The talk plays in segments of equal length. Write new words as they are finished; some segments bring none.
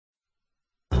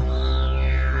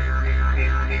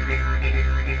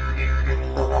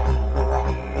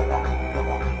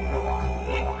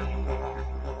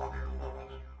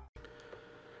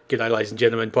G'day ladies and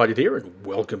gentlemen, Piedudeaus here, and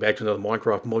welcome back to another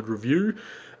Minecraft mod review.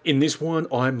 In this one,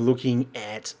 I'm looking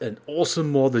at an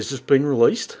awesome mod that's just been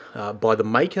released by the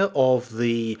maker of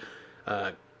the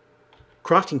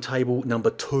crafting table number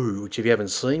 2, which if you haven't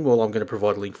seen, well, I'm going to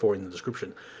provide a link for it in the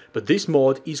description. But this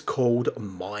mod is called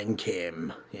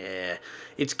MineChem. Yeah,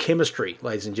 it's chemistry,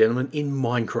 ladies and gentlemen, in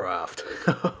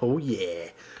Minecraft. Oh yeah,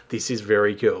 this is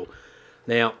very cool.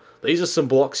 Now, these are some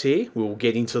blocks here. We'll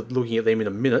get into looking at them in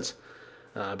a minute.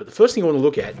 But the first thing I want to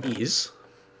look at is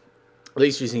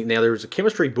these using. Now there is a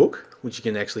chemistry book which you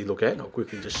can actually look at, and I'll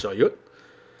quickly just show you it.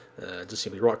 Just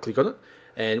simply right click on it,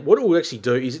 and what it will actually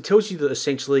do is it tells you that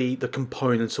essentially the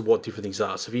components of what different things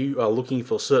are. So if you are looking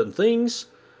for certain things,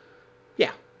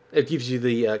 yeah, it gives you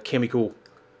the chemical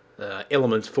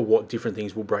element for what different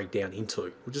things will break down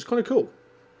into, which is kind of cool.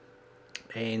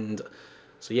 And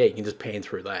so yeah, you can just pan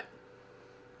through that.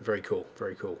 Very cool,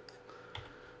 very cool.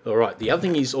 Alright, the other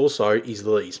thing is also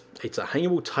these. It's a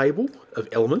hangable table of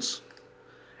elements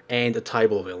and a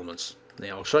table of elements.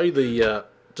 Now I'll show you the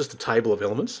just a table of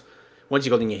elements. Once you've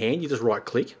got it in your hand, you just right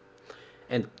click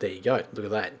and there you go. Look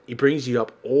at that. It brings you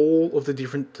up all of the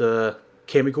different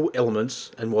chemical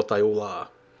elements and what they all are.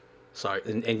 So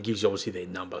and gives you obviously their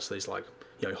number. So there's like,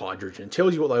 you know, hydrogen. It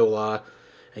tells you what they all are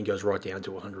and goes right down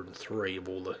to 103 of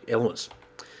all the elements.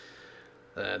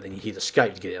 Then you hit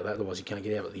escape to get out of that, otherwise you can't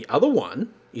get out of it. The other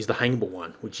one is the hangable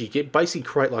one, which you get basically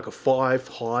create like a 5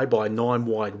 high by 9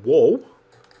 wide wall,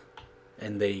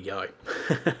 and there you go.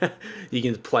 You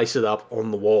can place it up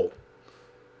on the wall.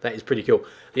 That is pretty cool.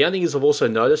 The other thing is I've also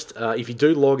noticed if you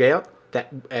do log out,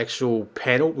 that actual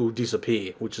panel will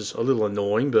disappear, which is a little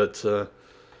annoying, but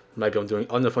maybe I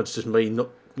don't know if it's just me not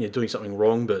doing something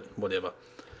wrong, but whatever.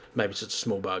 Maybe it's just a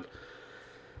small bug.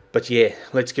 But yeah,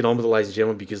 let's get on with it, ladies and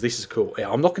gentlemen, because this is cool.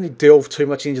 Now, I'm not going to delve too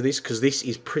much into this because this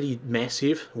is pretty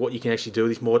massive, what you can actually do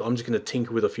with this mod. I'm just going to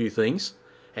tinker with a few things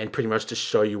and pretty much just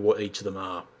show you what each of them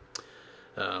are.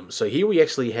 So here we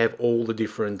actually have all the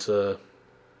different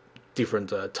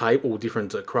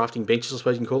crafting benches, I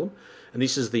suppose you can call them. And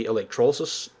this is the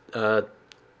Electrolysis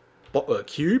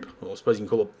cube, or I suppose you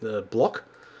can call it block.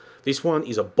 This one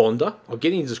is a bonder. I'll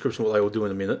get in the description what they all do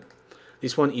in a minute.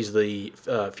 This one is the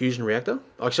fusion reactor.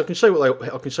 Actually, I can show you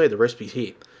I can show you the recipes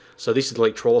here. So this is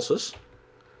electrolysis.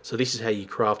 So this is how you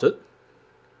craft it.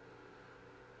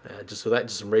 Just for that,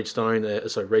 just some redstone.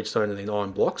 Redstone and then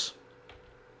iron blocks.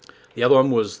 The other one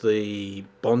was the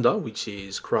bonder, which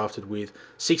is crafted with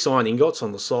 6 iron ingots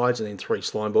on the sides and then 3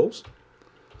 slime balls.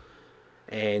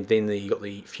 And then you got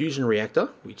the fusion reactor,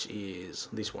 which is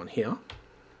this one here,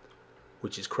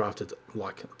 which is crafted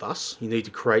like thus. You need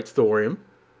to create thorium,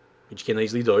 which you can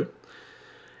easily do,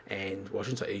 and well, I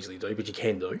shouldn't say easily do, but you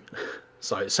can do.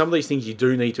 So some of these things you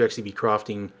do need to actually be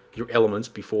crafting your elements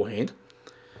beforehand,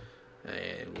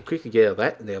 and we'll quickly get out of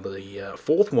that. Now the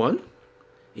fourth one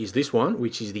is this one,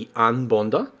 which is the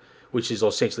Unbonder, which is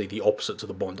essentially the opposite to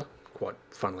the bonder, quite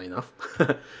funnily enough.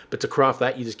 But to craft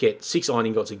that, you just get 6 iron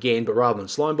ingots again, but rather than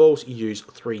slime balls, you use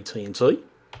 3 TNT.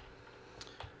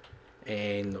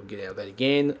 And I'll get out of that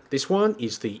again. This one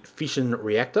is the fission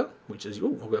reactor, which is,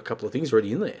 oh, I've got a couple of things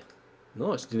already in there.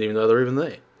 Nice, didn't even know they're even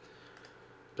there.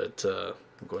 But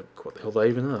what the hell they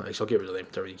even are. Actually, I'll get rid of them,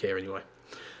 don't really care anyway.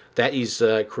 That is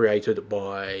created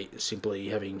by simply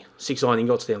having 6 iron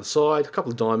ingots down the side, a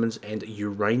couple of diamonds, and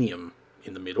uranium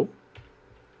in the middle.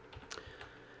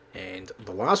 And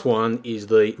the last one is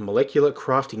the molecular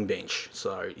crafting bench.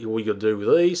 So all you got to do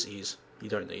with these is you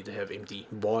don't need to have empty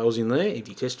vials in there,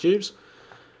 empty test tubes.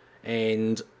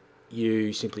 And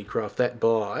you simply craft that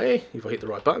by, if I hit the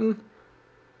right button,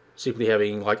 simply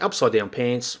having like upside down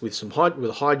pants with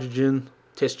a hydrogen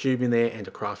test tube in there and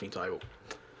a crafting table.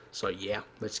 So yeah,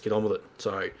 let's get on with it.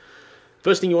 So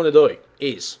first thing you want to do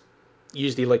is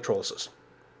use the electrolysis.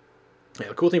 Now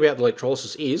the cool thing about the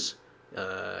electrolysis is,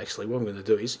 actually what I'm going to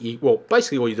do is,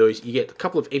 basically all you do is you get a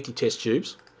couple of empty test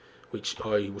tubes, which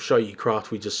I will show you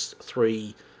craft with just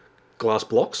 3 glass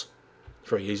blocks.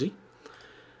 Very easy.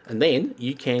 And then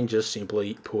you can just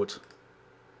simply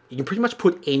you can pretty much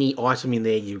put any item in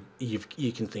there you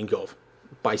can think of,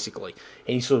 basically.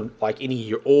 Any sort of, like any of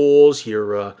your ores,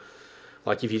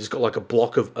 like if you just got like a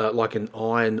block of, like an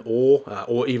iron ore,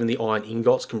 or even the iron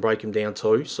ingots can break them down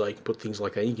too, so you can put things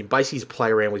like that. You can basically just play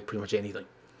around with pretty much anything.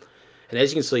 And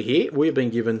as you can see here, we've been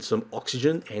given some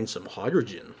oxygen and some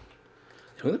hydrogen.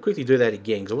 I'm going to quickly do that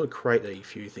again because I want to create a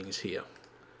few things here,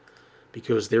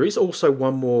 because there is also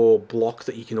one more block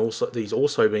that you can these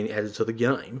also being added to the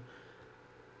game,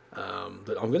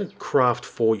 that I'm going to craft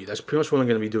for you. That's pretty much what I'm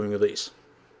going to be doing with this.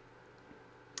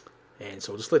 And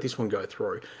so I'll just let this one go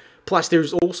through. Plus,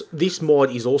 there's also this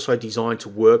mod is also designed to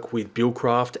work with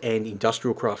Buildcraft and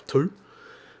Industrial Craft 2.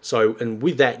 So, and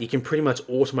with that, you can pretty much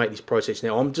automate this process.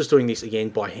 Now, I'm just doing this again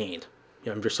by hand.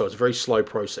 So it's a very slow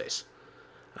process.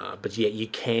 But yeah, you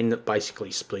can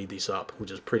basically speed this up,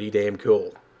 which is pretty damn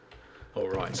cool.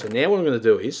 Alright, so now what I'm going to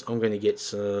do is, I'm going to get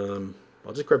some,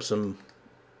 I'll just grab some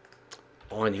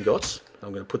iron ingots.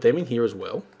 I'm going to put them in here as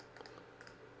well.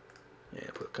 Yeah,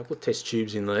 put a couple of test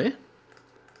tubes in there.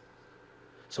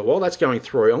 So while that's going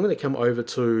through, I'm going to come over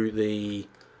to the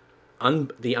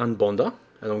unbonder,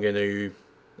 and I'm going to,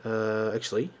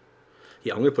 actually,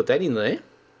 yeah, I'm going to put that in there.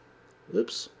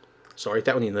 Oops, sorry,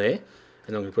 that one in there.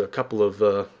 And I'm going to put a couple of,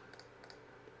 oh,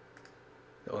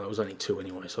 it was only 2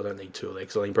 anyway, so I don't need 2 of there,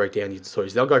 because I only break down into 2.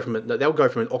 So they'll go from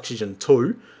an oxygen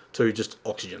 2 to just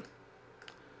oxygen.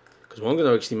 Because what I'm going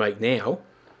to actually make now,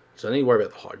 because I don't need to worry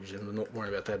about the hydrogen, I'm not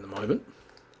worrying about that at the moment.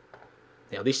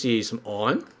 Now this is some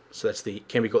iron, so that's the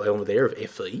chemical element there of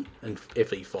Fe and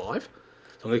Fe5. So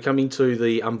I'm going to come into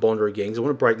the unbonder again, because I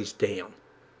want to break this down.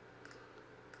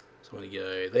 So I'm going to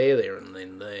go there, there, and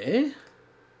then there.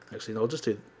 Actually, no, I'll just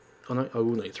do, oh no, I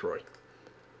will need 3.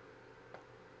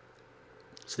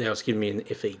 So now it's giving me an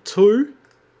Fe2,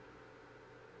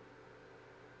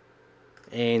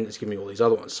 and it's giving me all these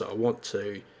other ones. So I want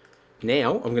to,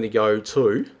 now I'm going to go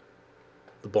to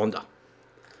the bonder.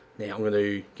 Now I'm going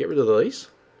to get rid of these,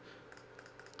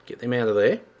 get them out of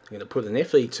there. I'm going to put an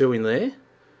Fe2 in there,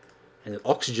 and an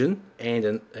oxygen, and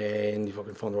if I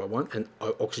can find the right one, an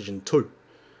oxygen 2.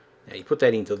 Now you put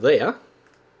that into there.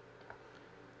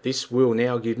 This will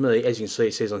now give me, as you can see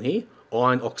it says on here,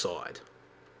 iron oxide.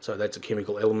 So that's a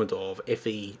chemical element of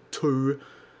Fe2O3.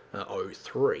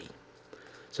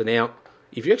 So now,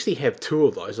 if you actually have 2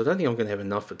 of those, I don't think I'm going to have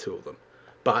enough for 2 of them.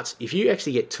 But if you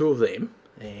actually get 2 of them,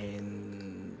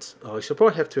 and I shall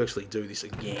probably have to actually do this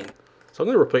again. So I'm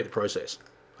going to repeat the process.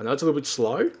 I know it's a little bit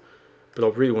slow, but I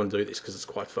really want to do this because it's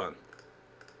quite fun.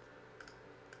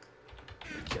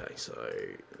 Okay, so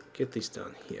get this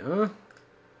done here.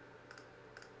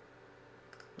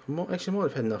 I might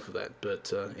have had enough of that,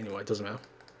 but anyway, it doesn't matter.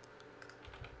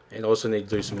 And I also need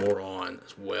to do some more iron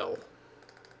as well.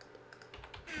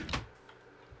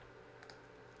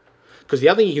 Because the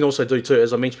other thing you can also do too,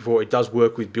 as I mentioned before, it does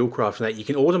work with Buildcraft and that. You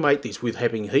can automate this with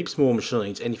having heaps more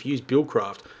machines, and if you use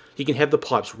Buildcraft, you can have the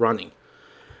pipes running.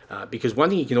 Because one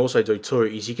thing you can also do too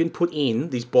is you can put in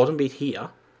this bottom bit here,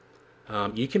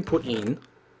 you can put in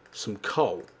some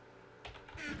coal.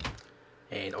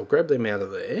 And I'll grab them out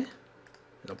of there,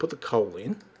 and I'll put the coal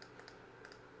in.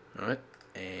 Alright,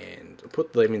 and I'll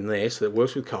put them in there so that it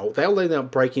works with coal. They'll end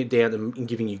up breaking it down and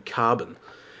giving you carbon.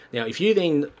 Now if you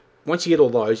then, once you get all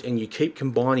those and you keep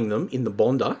combining them in the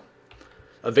bonder,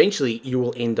 eventually you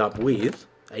will end up with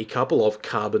a couple of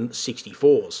carbon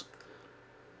 64s.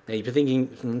 Now you're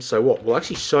thinking, so what? We'll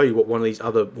actually show you what one of these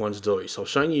other ones do. So I've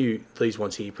shown you these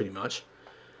ones here pretty much.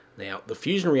 Now the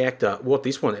fusion reactor, what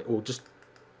this one, will just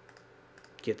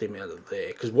get them out of there.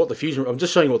 Because what the fusion, I'm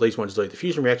just showing you what these ones do. The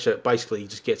fusion reactor basically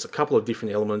just gets a couple of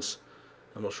different elements.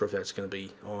 I'm not sure if that's going to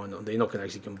be on. They're not going to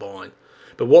actually combine.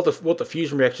 But what the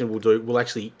fusion reaction will do will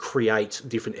actually create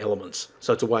different elements.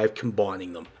 So it's a way of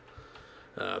combining them.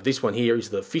 This one here is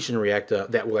the fission reactor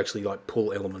that will actually like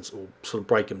pull elements or sort of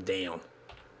break them down.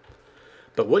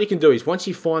 But what you can do is once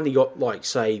you finally got, like,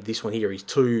 say this one here is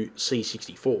 2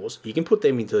 C64s, you can put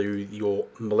them into your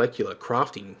molecular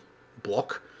crafting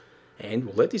block, and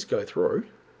we'll let this go through.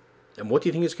 And what do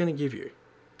you think it's going to give you?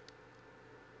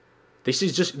 This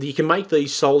is just, you can make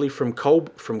these solely from coal,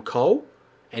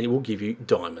 and it will give you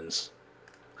diamonds.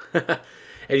 It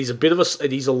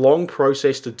is a long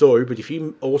process to do, but if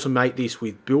you automate this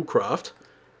with Buildcraft,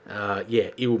 yeah,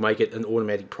 it will make it an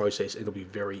automatic process. It'll be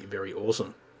very, very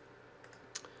awesome.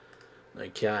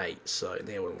 Okay, so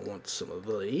now we want some of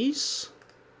these.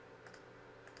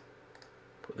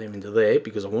 Put them into there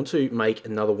because I want to make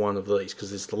another one of these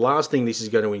because it's the last thing this is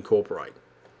going to incorporate.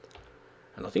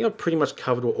 And I think I've pretty much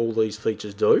covered what all these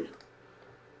features do.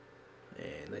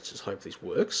 And let's just hope this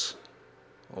works.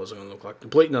 I was going to look like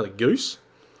complete another goose.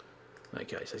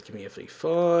 Okay, so it's giving me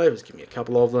Fe5, it's giving me a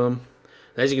couple of them.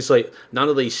 And as you can see, none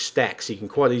of these stack, so you can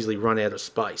quite easily run out of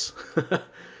space.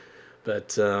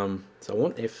 But, so I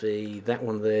want Fe, that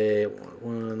one there,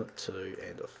 1, 2,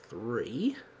 and a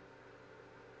 3.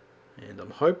 And I'm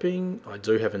hoping I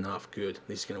do have enough. Good,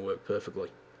 this is going to work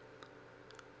perfectly.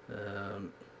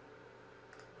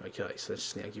 Okay, so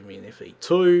that's now giving me an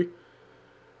Fe2.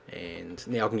 And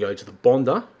now I can go to the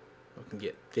bonder. I can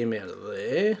get them out of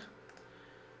there.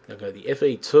 Now go to the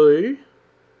Fe2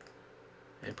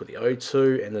 and put the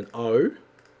O2 and then O.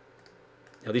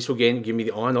 Now this will again give me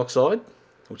the iron oxide,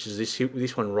 which is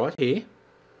this one right here.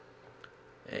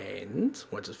 And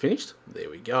once it's finished, there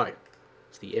we go.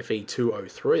 It's the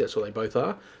Fe203, that's what they both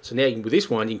are. So now with this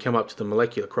one, you can come up to the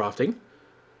molecular crafting.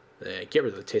 Get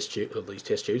rid of the test tube, of these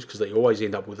test tubes, because they always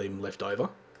end up with them left over.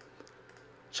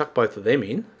 Chuck both of them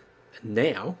in, and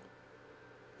now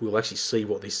we'll actually see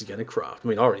what this is going to craft. I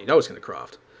mean, I already know it's going to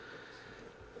craft.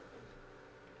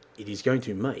 It is going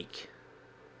to make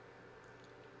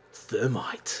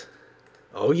Thermite.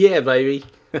 Oh yeah, baby.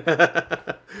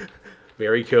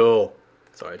 Very cool.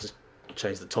 Sorry, I just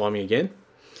changed the timing again.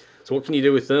 So what can you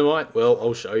do with Thermite? Well,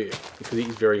 I'll show you, because it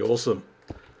is very awesome.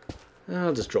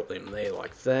 I'll just drop them there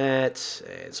like that.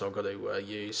 And so I've got to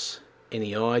use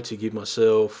NEI to give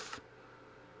myself...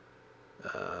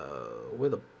 where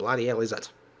the bloody hell is that?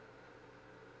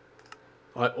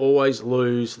 I always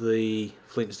lose the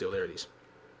flint and steel. There it is.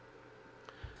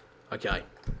 Okay,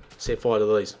 set fire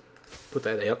to these. Put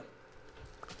that out.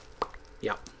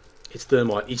 Yep, it's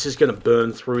Thermite. It's just going to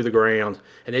burn through the ground.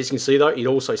 And as you can see though, it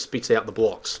also spits out the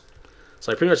blocks.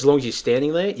 So pretty much as long as you're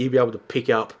standing there, you'll be able to pick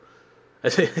up.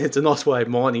 It's a nice way of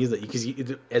mining, isn't it? Because,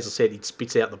 as I said, it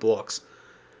spits out the blocks.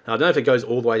 Now, I don't know if it goes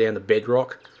all the way down to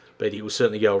bedrock, but it will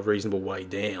certainly go a reasonable way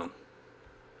down.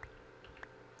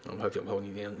 Hopefully I'm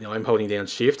holding down. You know, I'm holding down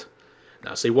shift.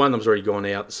 Now, see, one of them's already gone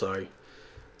out, so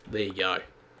there you go.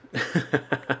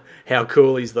 How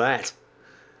cool is that?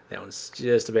 That one's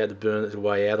just about to burn its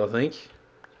way out, I think.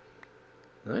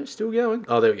 No, still going.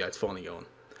 Oh, there we go. It's finally gone.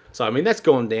 So, I mean, that's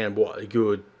gone down, what, a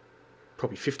good,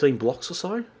 probably 15 blocks or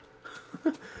so?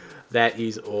 That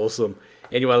is awesome.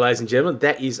 Anyway, ladies and gentlemen,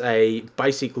 that is a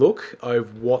basic look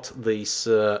of what this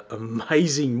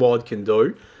amazing mod can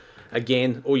do.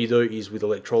 Again, all you do is with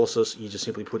electrolysis, you just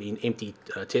simply put in empty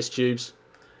test tubes,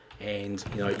 and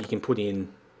you know you can put in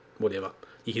whatever.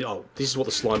 You can. Oh, this is what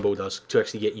the slime ball does to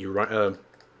actually get uranium.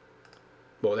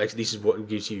 Well, actually, this is what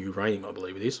gives you uranium, I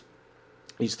believe it is.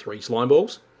 These 3 slime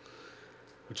balls,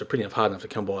 which are pretty hard enough to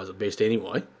come by as a best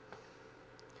anyway.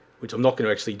 Which I'm not going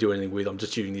to actually do anything with. I'm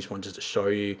just using this one just to show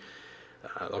you.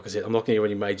 Like I said, I'm not going to give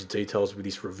any major details with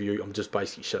this review. I'm just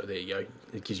basically showing. There you go.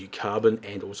 It gives you carbon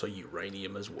and also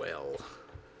uranium as well.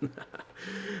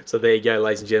 So there you go,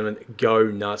 ladies and gentlemen. Go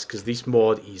nuts, because this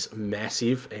mod is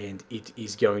massive and it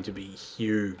is going to be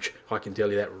huge. I can tell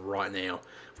you that right now.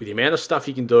 With the amount of stuff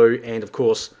you can do, and of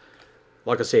course,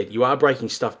 like I said, you are breaking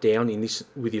stuff down in this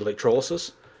with the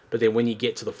electrolysis. But then when you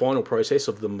get to the final process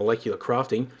of the molecular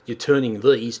crafting, you're turning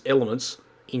these elements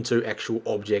into actual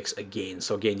objects again.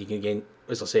 So again, you can,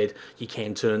 as I said, you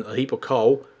can turn a heap of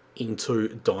coal into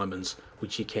diamonds,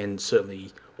 which you can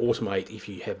certainly automate if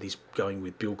you have this going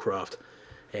with Buildcraft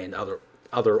and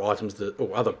other items that,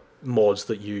 or other mods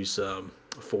that use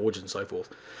Forge and so forth.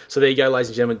 So there you go, ladies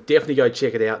and gentlemen. Definitely go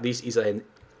check it out. This is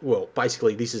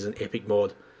basically this is an epic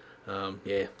mod.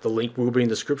 Yeah, the link will be in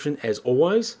the description as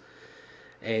always.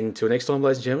 And until next time,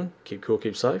 ladies and gentlemen, keep cool,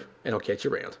 keep safe, and I'll catch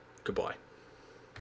you around. Goodbye.